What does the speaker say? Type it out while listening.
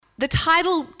The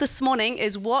title this morning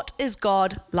is What is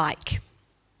God Like?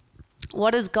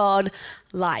 What is God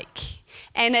like?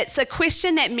 And it's a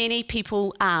question that many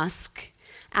people ask,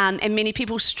 and many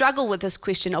people struggle with this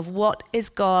question of what is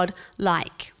God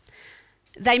like?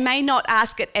 They may not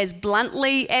ask it as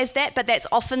bluntly as that, but that's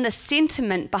often the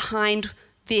sentiment behind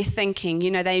their thinking.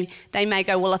 You know, they may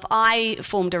go, well, if I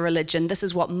formed a religion, this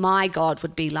is what my God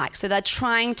would be like. So they're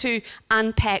trying to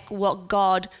unpack what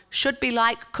God should be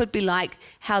like, could be like,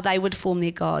 how they would form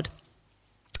their God.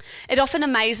 It often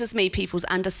amazes me people's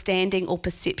understanding or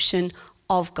perception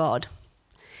of God.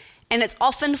 And it's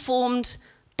often formed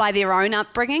by their own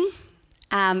upbringing,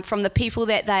 from the people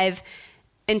that they've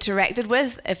interacted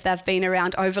with. If they've been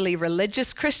around overly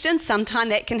religious Christians,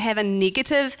 sometimes that can have a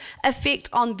negative effect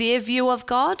on their view of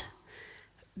God.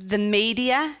 The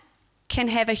media can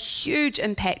have a huge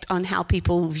impact on how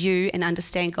people view and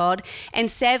understand God. And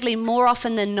sadly, more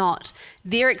often than not,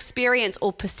 their experience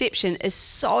or perception is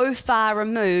so far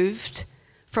removed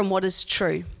from what is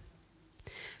true,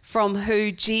 from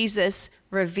who Jesus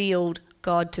revealed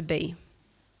God to be.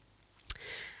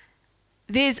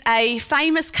 There's a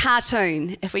famous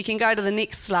cartoon, if we can go to the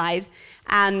next slide,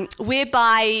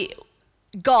 whereby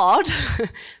God,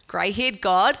 grey-haired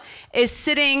God, is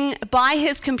sitting by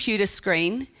his computer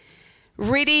screen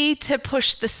ready to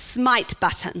push the smite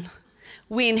button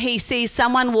when he sees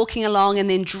someone walking along and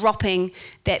then dropping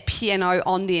that piano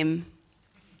on them.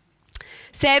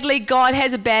 Sadly, God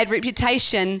has a bad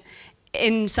reputation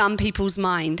in some people's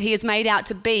mind. He is made out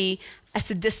to be a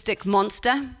sadistic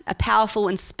monster, a powerful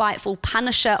and spiteful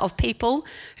punisher of people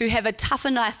who have a tough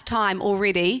enough time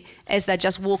already as they're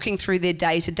just walking through their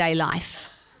day-to-day life.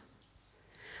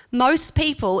 Most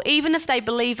people, even if they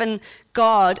believe in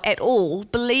God at all,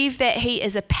 believe that he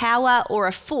is a power or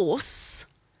a force,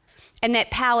 and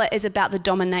that power is about the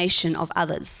domination of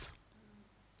others.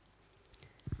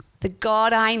 The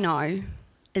God I know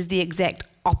is the exact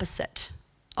opposite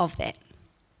of that.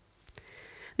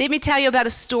 Let me tell you about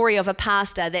a story of a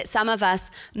pastor that some of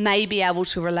us may be able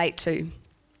to relate to.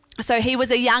 So he was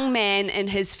a young man in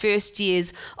his first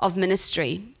years of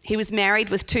ministry. He was married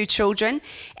with 2 children,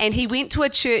 and he went to a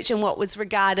church in what was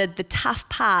regarded the tough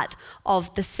part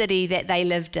of the city that they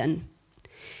lived in.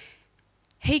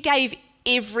 He gave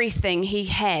everything he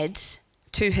had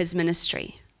to his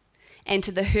ministry and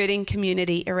to the hurting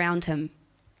community around him.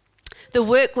 The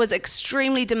work was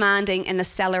extremely demanding and the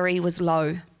salary was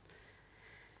low.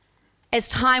 As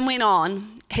time went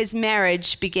on, his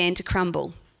marriage began to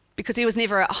crumble because he was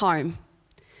never at home.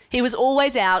 He was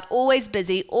always out, always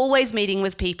busy, always meeting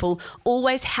with people,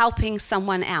 always helping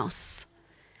someone else.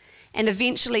 And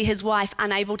eventually his wife,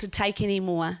 unable to take any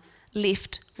more,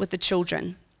 left with the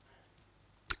children.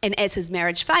 And as his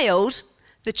marriage failed,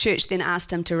 the church then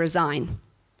asked him to resign.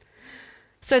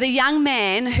 So the young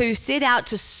man who set out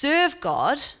to serve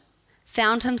God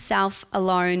found himself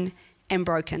alone and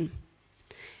broken.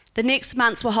 The next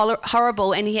months were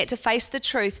horrible, and he had to face the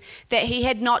truth that he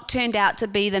had not turned out to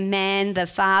be the man, the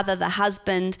father, the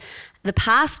husband, the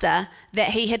pastor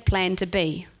that he had planned to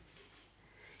be.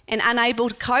 And unable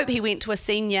to cope, he went to a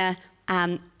senior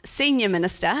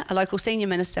minister, a local senior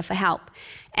minister, for help.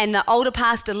 And the older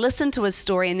pastor listened to his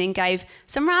story and then gave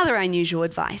some rather unusual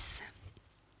advice.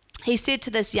 He said to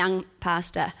this young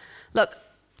pastor, "Look,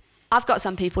 I've got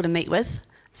some people to meet with,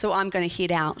 so I'm going to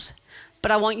head out. But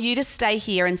I want you to stay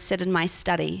here and sit in my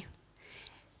study.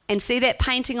 And see that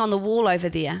painting on the wall over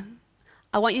there?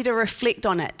 I want you to reflect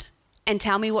on it and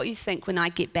tell me what you think when I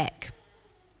get back."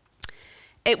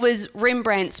 It was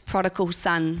Rembrandt's Prodigal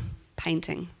Son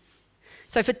painting.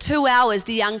 So for 2 hours,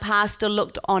 the young pastor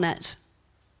looked at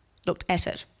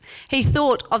it. He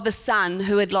thought of the son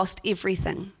who had lost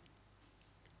everything,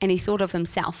 and he thought of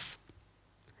himself.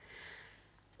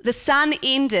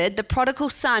 The prodigal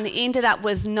son ended up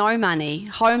with no money,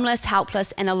 homeless,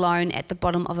 helpless, and alone at the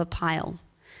bottom of a pile.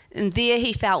 And there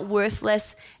he felt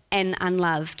worthless and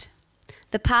unloved.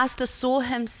 The pastor saw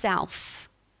himself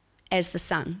as the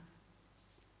son.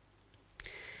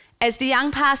 As the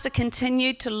young pastor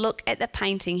continued to look at the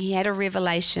painting, he had a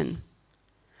revelation.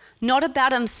 Not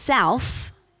about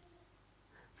himself,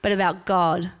 but about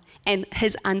God and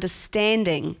his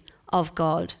understanding of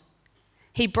God.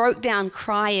 He broke down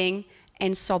crying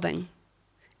and sobbing,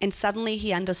 and suddenly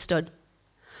he understood.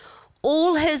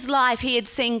 All his life he had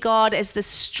seen God as the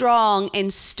strong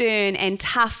and stern and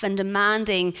tough and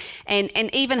demanding and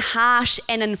even harsh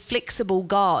and inflexible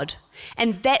God.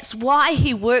 And that's why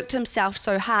he worked himself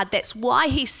so hard. That's why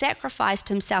he sacrificed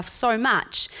himself so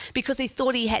much, because he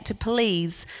thought he had to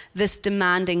please this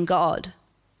demanding God.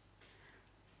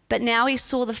 But now he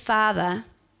saw the Father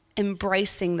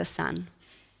embracing the Son.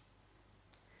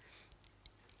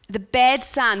 the bad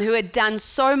son who had done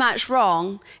so much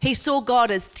wrong, he saw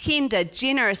God as tender,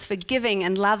 generous, forgiving,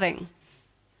 and loving.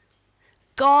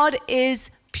 God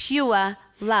is pure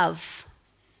love.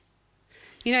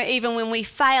 You know, even when we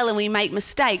fail and we make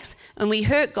mistakes and we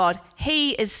hurt God,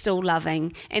 he is still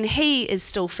loving and he is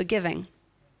still forgiving.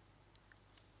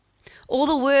 All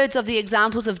the words of the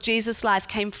examples of Jesus' life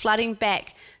came flooding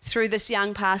back through this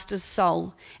young pastor's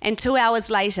soul. And 2 hours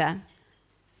later,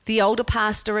 the older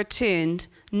pastor returned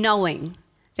knowing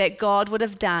that God would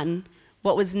have done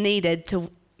what was needed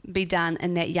to be done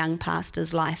in that young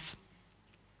pastor's life.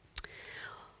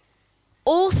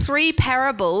 All three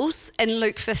parables in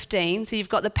Luke 15, so you've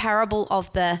got the parable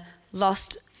of the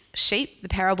lost sheep, the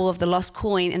parable of the lost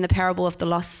coin, and the parable of the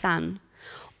lost son.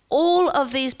 All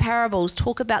of these parables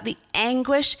talk about the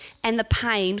anguish and the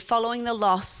pain following the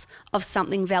loss of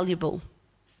something valuable.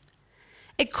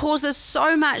 It causes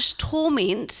so much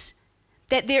torment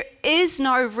that there is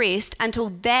no rest until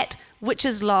that which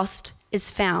is lost is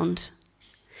found.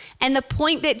 And the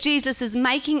point that Jesus is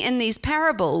making in these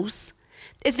parables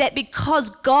is that because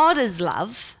God is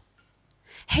love,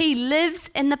 he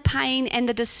lives in the pain and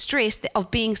the distress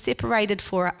of being separated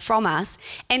from us,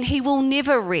 and he will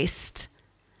never rest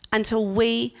until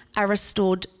we are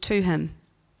restored to him.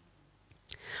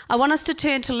 I want us to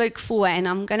turn to Luke 4, and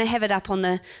I'm going to have it up on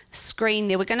the screen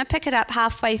there. We're going to pick it up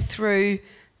halfway through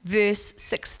verse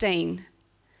 16.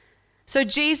 So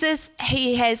Jesus,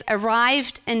 he has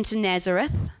arrived into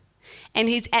Nazareth, and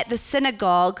he's at the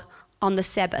synagogue on the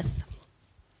Sabbath.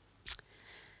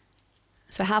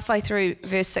 So halfway through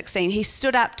verse 16, he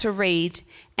stood up to read,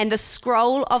 and the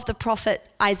scroll of the prophet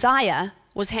Isaiah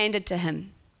was handed to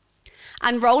him.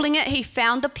 Unrolling it, he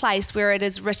found the place where it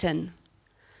is written,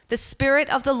 "The Spirit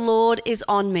of the Lord is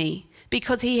on me,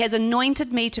 because he has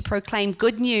anointed me to proclaim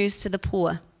good news to the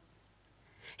poor.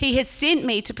 He has sent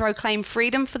me to proclaim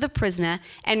freedom for the prisoner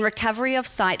and recovery of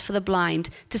sight for the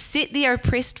blind, to set the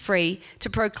oppressed free, to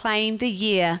proclaim the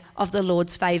year of the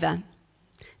Lord's favor."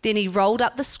 Then he rolled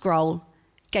up the scroll,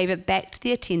 gave it back to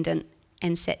the attendant,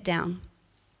 and sat down.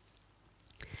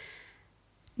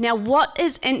 Now, what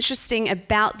is interesting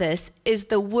about this is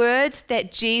the words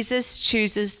that Jesus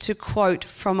chooses to quote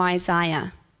from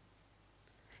Isaiah.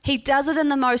 He does it in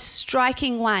the most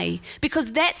striking way,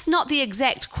 because that's not the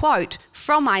exact quote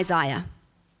from Isaiah.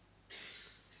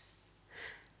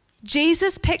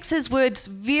 Jesus picks his words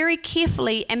very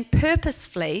carefully and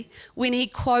purposefully when he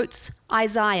quotes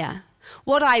Isaiah.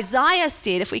 What Isaiah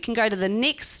said, if we can go to the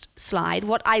next slide,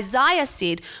 what Isaiah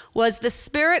said was, "The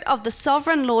Spirit of the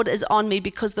sovereign Lord is on me,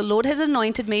 because the Lord has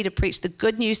anointed me to preach the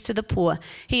good news to the poor.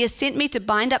 He has sent me to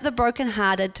bind up the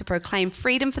brokenhearted, to proclaim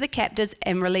freedom for the captives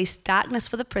and release darkness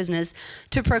for the prisoners,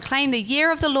 to proclaim the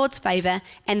year of the Lord's favor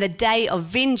and the day of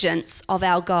vengeance of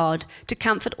our God, to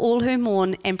comfort all who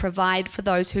mourn and provide for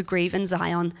those who grieve in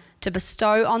Zion, to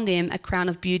bestow on them a crown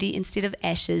of beauty instead of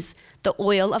ashes, the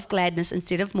oil of gladness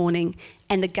instead of mourning,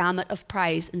 and the garment of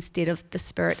praise instead of the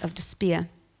spirit of despair."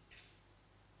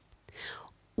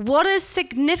 What is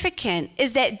significant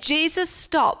is that Jesus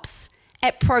stops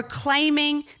at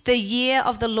proclaiming the year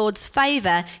of the Lord's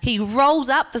favor. He rolls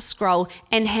up the scroll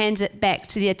and hands it back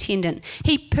to the attendant.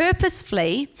 He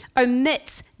purposefully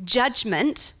omits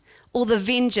judgment or the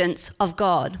vengeance of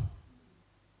God.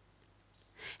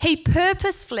 He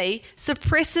purposefully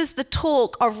suppresses the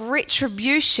talk of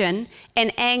retribution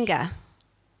and anger.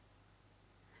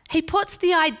 He puts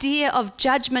the idea of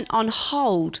judgment on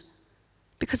hold,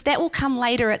 because that will come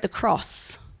later at the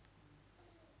cross.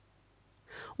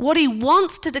 What he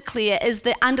wants to declare is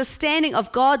the understanding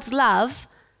of God's love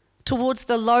towards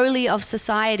the lowly of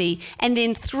society, and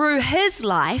then through his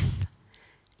life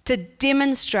to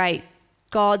demonstrate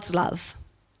God's love.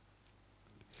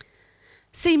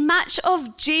 See, much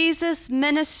of Jesus'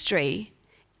 ministry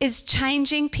is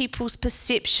changing people's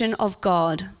perception of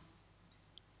God.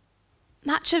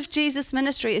 Much of Jesus'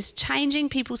 ministry is changing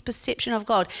people's perception of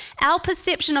God. Our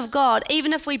perception of God,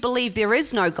 even if we believe there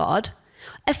is no God,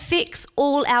 affects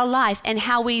all our life and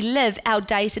how we live our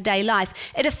day-to-day life.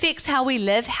 It affects how we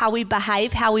live, how we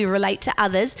behave, how we relate to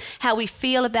others, how we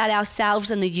feel about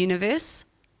ourselves and the universe.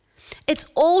 It's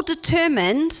all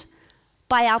determined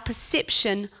by our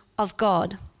perception of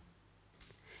God.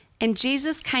 And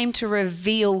Jesus came to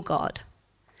reveal God,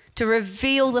 to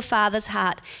reveal the Father's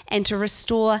heart, and to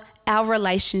restore our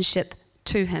relationship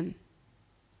to him.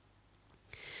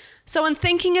 So in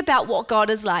thinking about what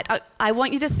God is like, I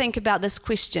want you to think about this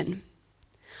question.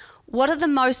 What are the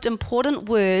most important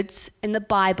words in the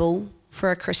Bible for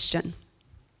a Christian?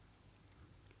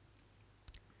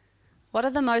 What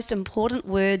are the most important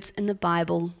words in the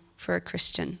Bible for a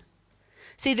Christian?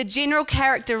 See, the general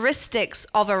characteristics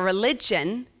of a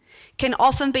religion can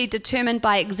often be determined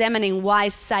by examining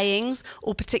wise sayings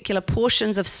or particular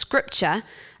portions of scripture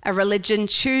a religion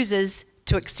chooses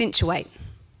to accentuate.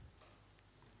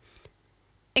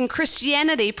 In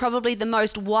Christianity, probably the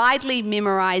most widely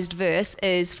memorized verse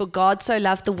is, "For God so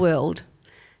loved the world,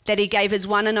 that he gave his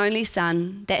one and only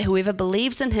Son, that whoever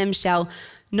believes in him shall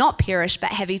not perish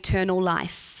but have eternal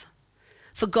life.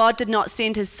 For God did not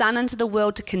send his Son into the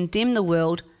world to condemn the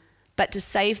world, but to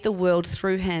save the world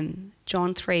through him."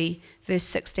 John 3, verse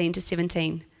 16 to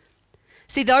 17.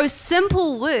 See, those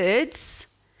simple words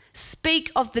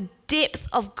speak of the depth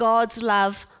of God's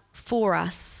love for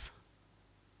us,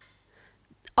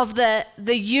 of the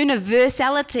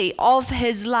universality of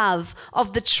his love,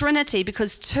 of the Trinity,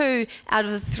 because 2 out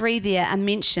of the 3 there are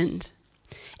mentioned,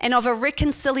 and of a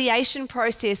reconciliation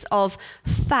process of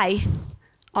faith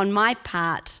on my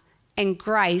part and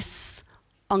grace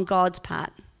on God's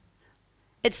part.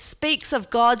 It speaks of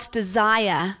God's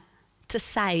desire to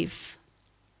save.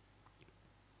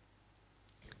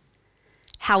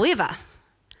 However,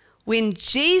 when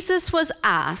Jesus was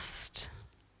asked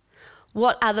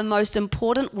what are the most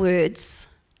important words,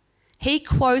 he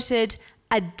quoted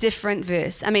a different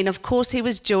verse. I mean, of course, he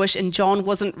was Jewish and John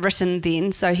wasn't written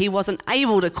then, so he wasn't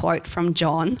able to quote from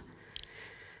John.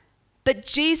 But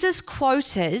Jesus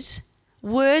quoted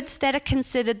words that are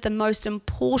considered the most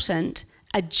important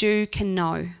a Jew can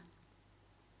know.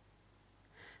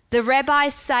 The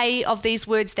rabbis say of these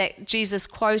words that Jesus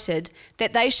quoted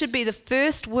that they should be the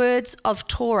first words of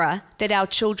Torah that our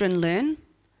children learn,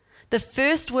 the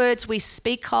first words we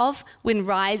speak of when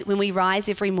we rise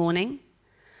every morning,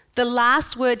 the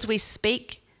last words we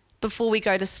speak before we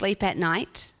go to sleep at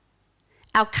night,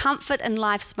 our comfort in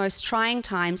life's most trying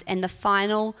times, and the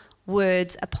final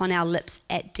words upon our lips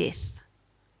at death.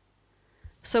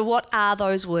 So what are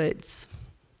those words?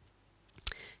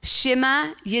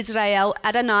 Shema Yisrael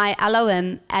Adonai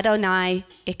Elohim Adonai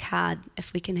Echad,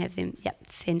 if we can have them. Yep,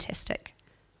 fantastic.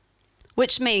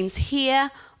 Which means,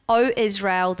 hear, O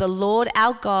Israel, the Lord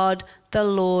our God, the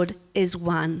Lord is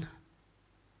one.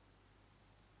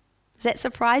 Does that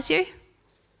surprise you?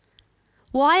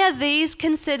 Why are these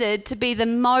considered to be the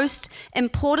most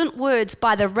important words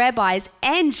by the rabbis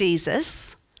and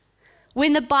Jesus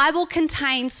when the Bible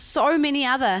contains so many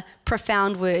other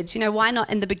profound words? You know, why not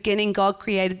in the beginning God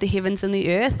created the heavens and the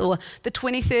earth, or the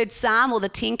 23rd Psalm, or the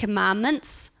 10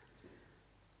 Commandments?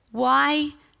 Why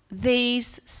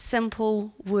these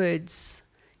simple words?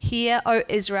 Hear, O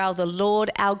Israel, the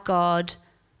Lord our God,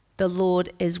 the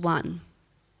Lord is one.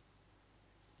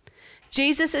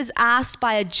 Jesus is asked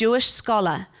by a Jewish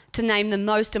scholar to name the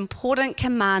most important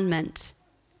commandment.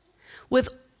 With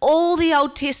all the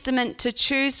Old Testament to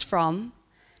choose from,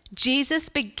 Jesus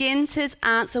begins his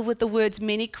answer with the words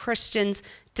many Christians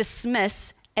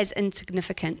dismiss as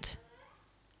insignificant.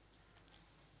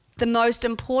 The most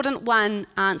important one,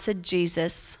 answered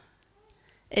Jesus,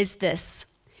 is this: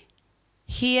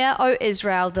 Hear, O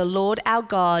Israel, the Lord our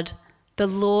God, the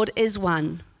Lord is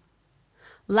one.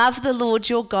 Love the Lord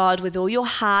your God with all your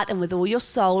heart and with all your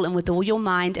soul and with all your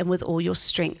mind and with all your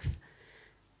strength.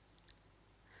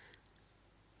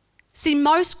 See,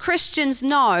 most Christians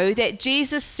know that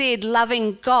Jesus said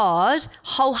loving God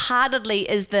wholeheartedly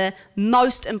is the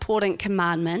most important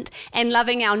commandment, and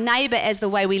loving our neighbour as the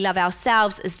way we love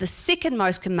ourselves is the second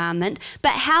most commandment.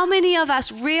 But how many of us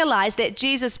realize that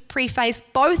Jesus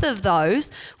prefaced both of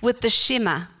those with the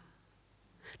Shema,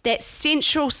 that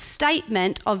central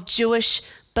statement of Jewish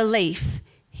belief?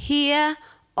 Hear,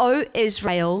 O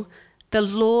Israel, the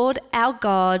Lord our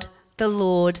God, the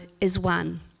Lord is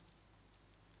one.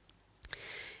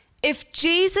 If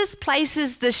Jesus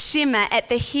places the Shema at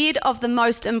the head of the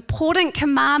most important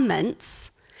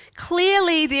commandments,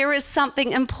 clearly there is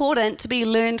something important to be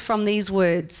learned from these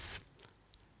words.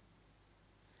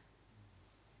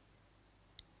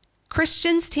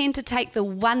 Christians tend to take the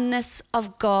oneness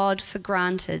of God for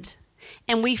granted,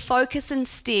 and we focus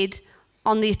instead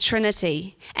on the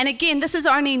Trinity. And again, this is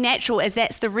only natural as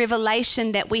that's the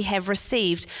revelation that we have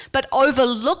received. But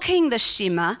overlooking the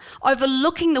Shema,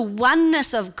 overlooking the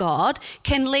oneness of God,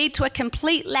 can lead to a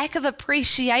complete lack of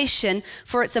appreciation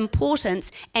for its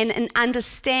importance and an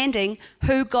understanding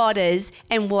who God is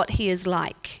and what he is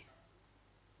like.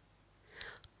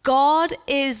 God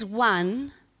is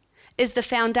one is the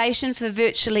foundation for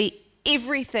virtually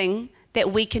everything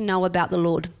that we can know about the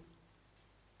Lord.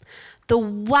 The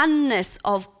oneness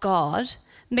of God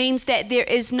means that there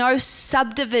is no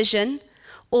subdivision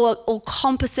or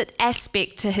composite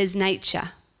aspect to his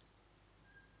nature.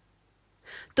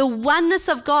 The oneness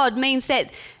of God means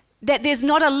that there's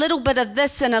not a little bit of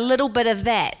this and a little bit of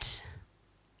that.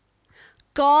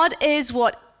 God is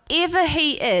whatever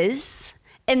he is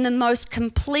in the most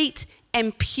complete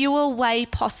and pure way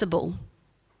possible.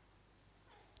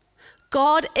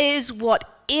 God is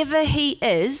whatever he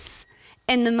is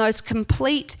in the most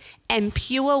complete and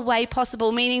pure way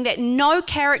possible, meaning that no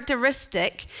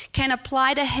characteristic can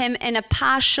apply to him in a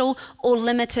partial or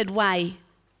limited way.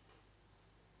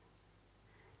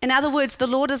 In other words, the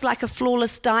Lord is like a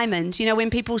flawless diamond. You know, when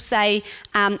people say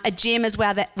a gem is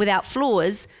without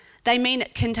flaws, they mean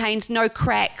it contains no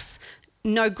cracks,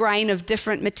 no grain of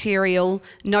different material,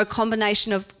 no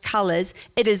combination of colors.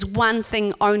 It is one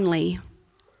thing only.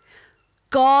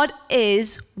 God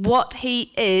is what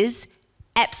he is,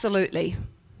 absolutely.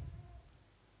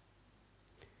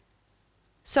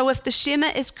 So if the Shema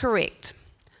is correct,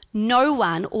 no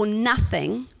one or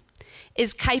nothing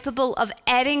is capable of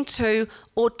adding to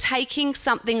or taking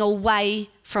something away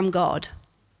from God.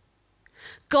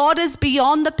 God is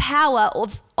beyond the power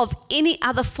of any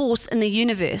other force in the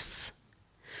universe.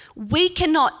 We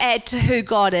cannot add to who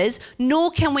God is,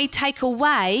 nor can we take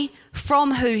away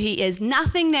from who he is.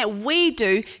 Nothing that we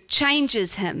do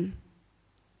changes him.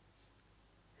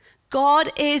 God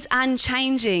is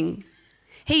unchanging.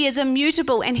 He is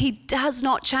immutable and he does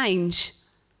not change.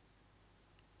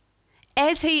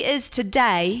 As he is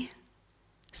today,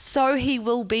 so he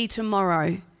will be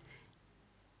tomorrow.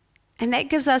 And that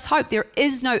gives us hope. There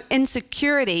is no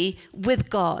insecurity with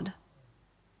God.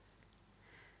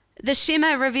 The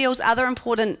Shema reveals other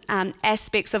important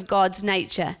aspects of God's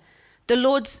nature. The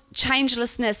Lord's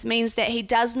changelessness means that he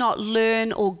does not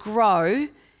learn or grow,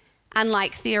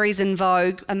 unlike theories in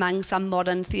vogue among some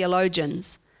modern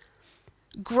theologians.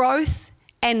 Growth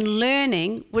and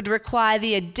learning would require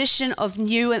the addition of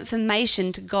new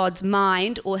information to God's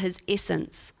mind or his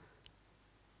essence.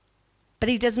 But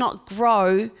he does not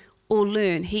grow or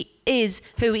learn. He is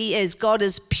who he is. God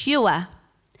is pure.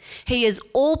 He is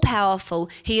all-powerful.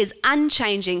 He is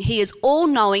unchanging. He is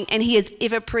all-knowing, and he is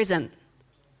ever-present.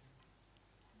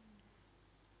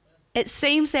 It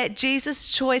seems that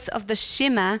Jesus' choice of the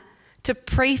Shema to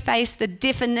preface the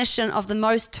definition of the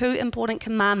most two important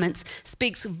commandments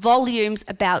speaks volumes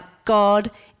about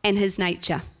God and his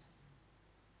nature.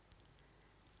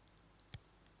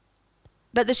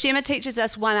 But the Shema teaches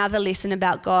us one other lesson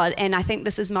about God, and I think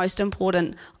this is most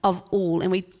important of all,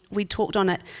 and we talked on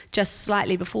it just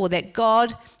slightly before, that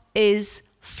God is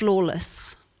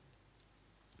flawless.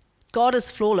 God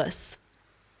is flawless.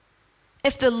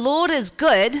 If the Lord is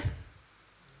good,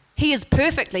 he is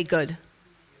perfectly good.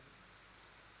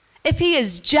 If he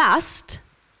is just,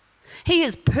 he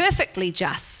is perfectly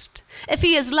just. If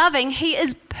he is loving, he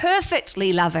is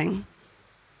perfectly loving.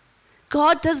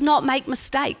 God does not make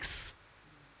mistakes.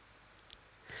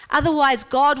 Otherwise,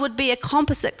 God would be a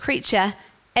composite creature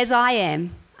as I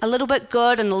am, a little bit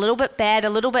good and a little bit bad, a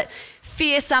little bit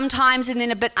fair sometimes and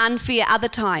then a bit unfair other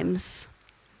times.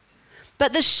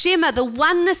 But the Shema, the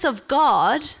oneness of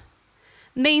God,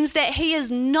 means that he is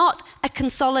not a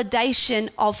consolidation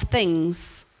of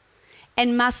things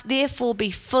and must therefore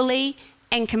be fully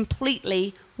and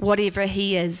completely whatever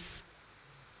he is.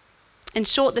 In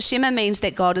short, the Shema means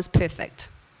that God is perfect.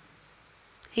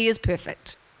 He is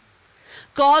perfect.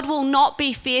 God will not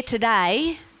be fair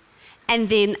today and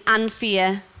then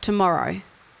unfair tomorrow.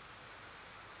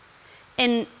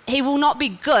 And he will not be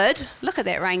good. Look at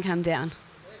that rain come down.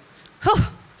 Whew,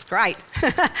 it's great.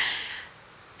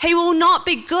 He will not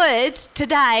be good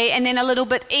today and then a little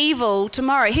bit evil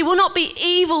tomorrow. He will not be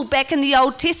evil back in the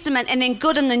Old Testament and then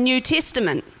good in the New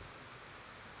Testament.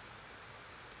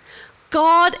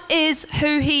 God is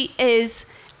who he is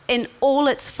in all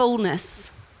its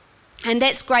fullness. And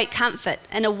that's great comfort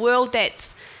in a world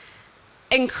that's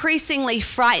increasingly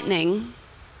frightening,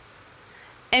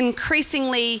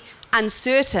 increasingly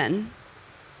uncertain.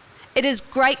 It is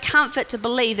great comfort to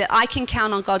believe that I can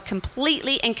count on God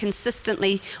completely and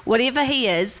consistently, whatever he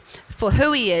is, for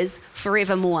who he is,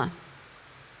 forevermore.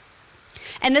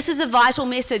 And this is a vital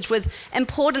message with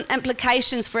important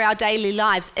implications for our daily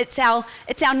lives. It's our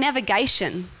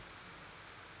navigation.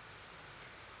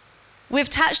 We've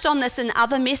touched on this in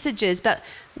other messages, but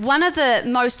one of the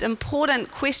most important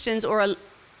questions,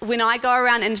 when I go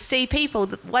around and see people,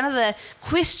 one of the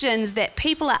questions that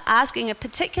people are asking,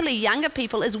 particularly younger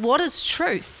people, is what is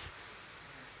truth?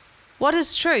 What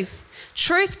is truth?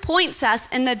 Truth points us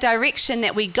in the direction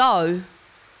that we go.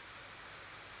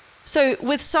 So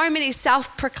with so many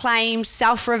self-proclaimed,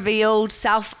 self-revealed,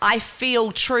 I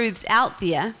feel truths out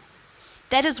there,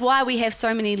 that is why we have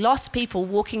so many lost people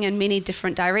walking in many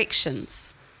different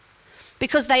directions.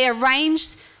 Because they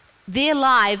arranged their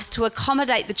lives to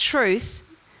accommodate the truth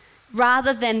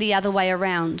rather than the other way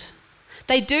around.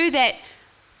 They do that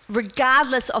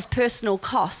regardless of personal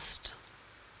cost.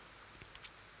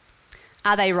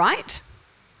 Are they right?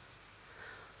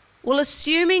 Well,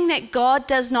 assuming that God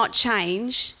does not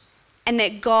change and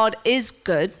that God is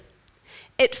good,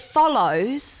 it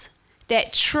follows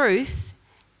that truth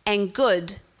and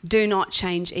good do not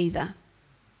change either.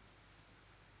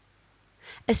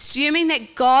 Assuming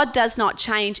that God does not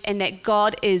change and that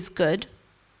God is good,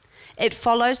 it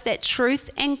follows that truth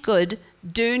and good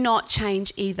do not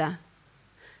change either.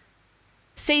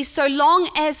 See, so long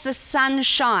as the sun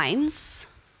shines,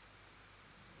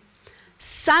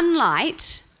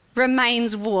 sunlight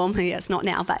remains warm. Yeah, it's not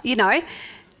now, but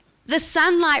the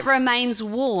sunlight remains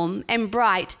warm and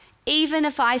bright even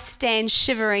if I stand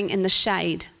shivering in the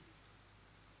shade.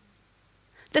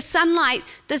 The sunlight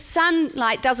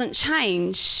doesn't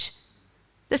change.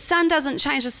 The sun doesn't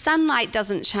change, the sunlight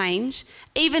doesn't change,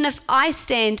 even if I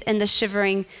stand in the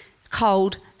shivering,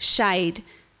 cold shade.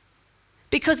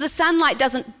 Because the sunlight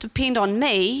doesn't depend on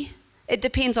me, it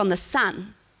depends on the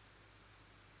sun.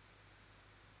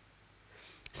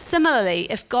 Similarly,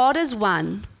 if God is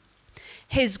one,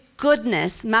 his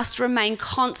goodness must remain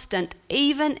constant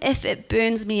even if it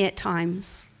burns me at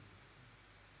times.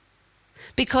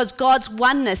 Because God's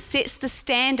oneness sets the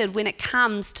standard when it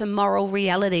comes to moral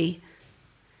reality.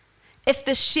 If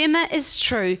the Shema is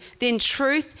true, then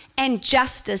truth and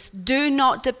justice do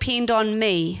not depend on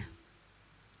me.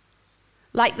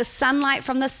 Like the sunlight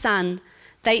from the sun,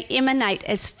 they emanate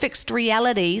as fixed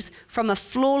realities from a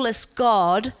flawless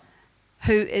God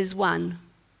who is one.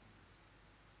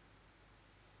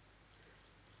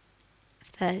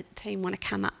 If the team want to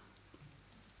come up.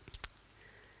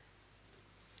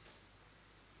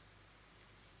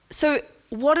 So,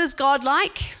 what is God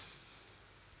like?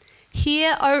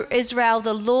 Hear, O Israel,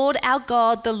 the Lord our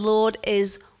God, the Lord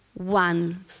is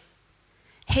one.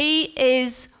 He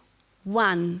is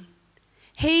one.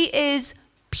 He is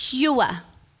pure.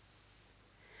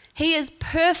 He is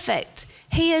perfect.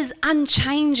 He is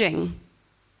unchanging.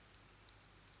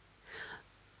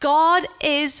 God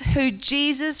is who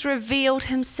Jesus revealed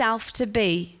himself to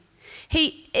be.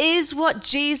 He is what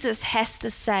Jesus has to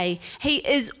say. He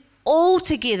is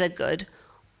altogether good,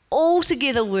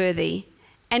 altogether worthy,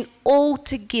 and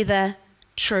altogether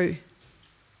true.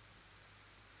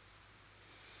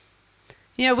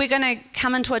 We're going to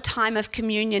come into a time of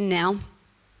communion now.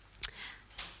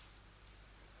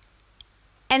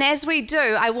 And as we do,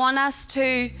 I want us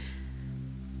to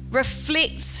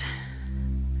reflect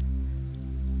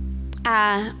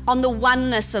on the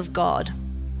oneness of God.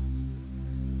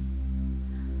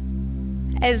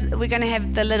 As we're going to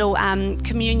have the little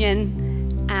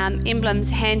communion emblems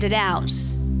handed out.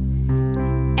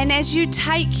 And as you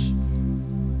take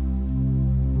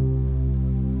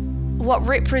what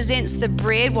represents the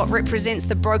bread, what represents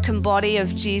the broken body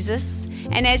of Jesus,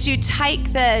 and as you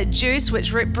take the juice,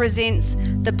 which represents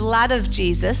the blood of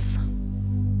Jesus,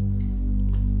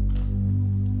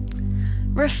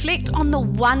 reflect on the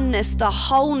oneness, the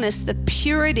wholeness, the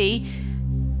purity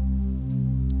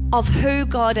of who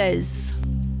God is.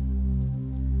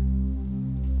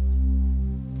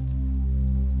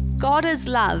 God is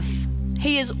love.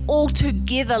 He is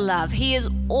altogether love. He is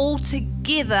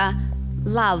altogether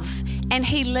love. And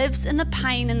he lives in the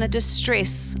pain and the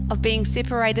distress of being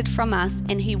separated from us,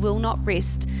 and he will not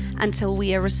rest until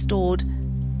we are restored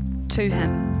to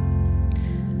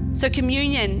him. So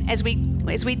communion, as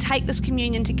we take this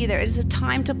communion together, it is a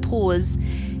time to pause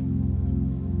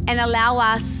and allow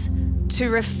us to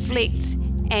reflect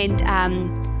and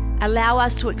allow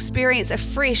us to experience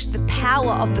afresh the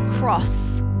power of the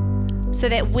cross so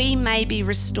that we may be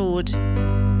restored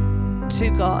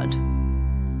to God.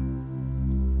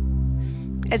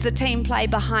 As the team play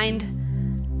behind,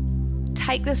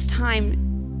 take this time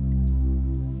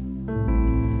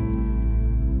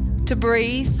to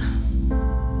breathe.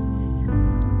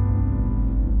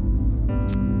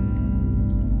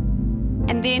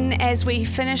 And then as we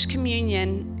finish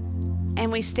communion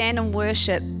and we stand and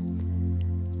worship,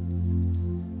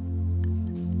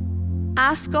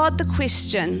 ask God the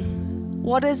question,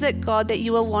 what is it, God, that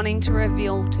you are wanting to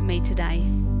reveal to me today?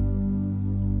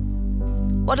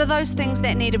 What are those things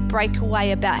that need to break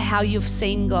away about how you've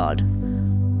seen God?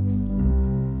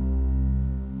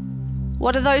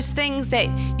 What are those things that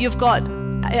you've got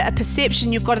a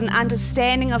perception, you've got an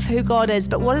understanding of who God is,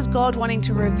 but what is God wanting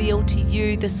to reveal to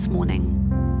you this morning?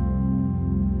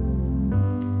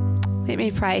 Let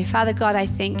me pray. Father God, I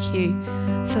thank you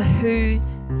for who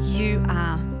you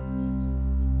are.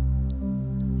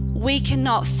 we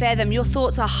cannot fathom. Your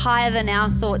thoughts are higher than our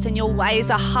thoughts, and your ways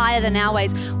are higher than our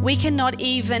ways. We cannot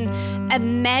even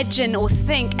imagine or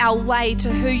think our way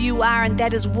to who you are, and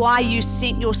that is why you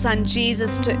sent your son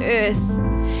Jesus to earth.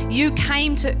 You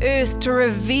came to earth to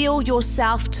reveal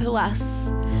yourself to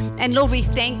us. And Lord, we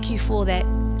thank you for that.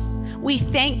 We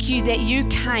thank you that you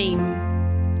came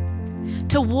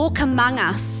to walk among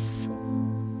us,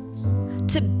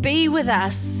 to be with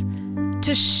us,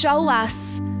 to show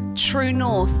us true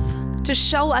north, to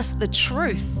show us the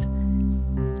truth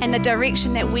and the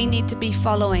direction that we need to be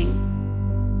following.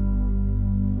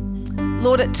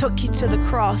 Lord, it took you to the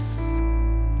cross,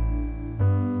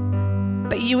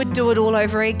 but you would do it all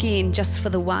over again just for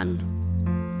the one.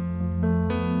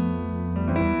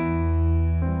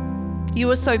 You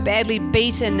were so badly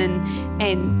beaten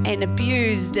and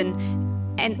abused and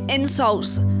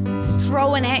insults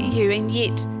thrown at you, and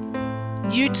yet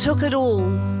you took it all,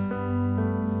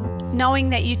 knowing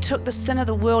that you took the sin of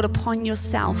the world upon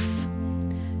yourself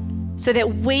so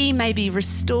that we may be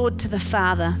restored to the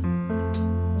Father.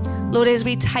 Lord, as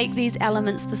we take these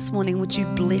elements this morning, would you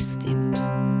bless them?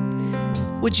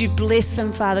 Would you bless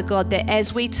them, Father God, that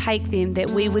as we take them, that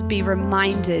we would be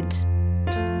reminded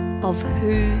of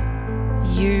who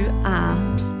you are,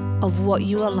 of what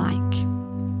you are like.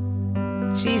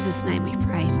 In Jesus' name we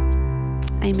pray.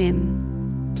 Amen.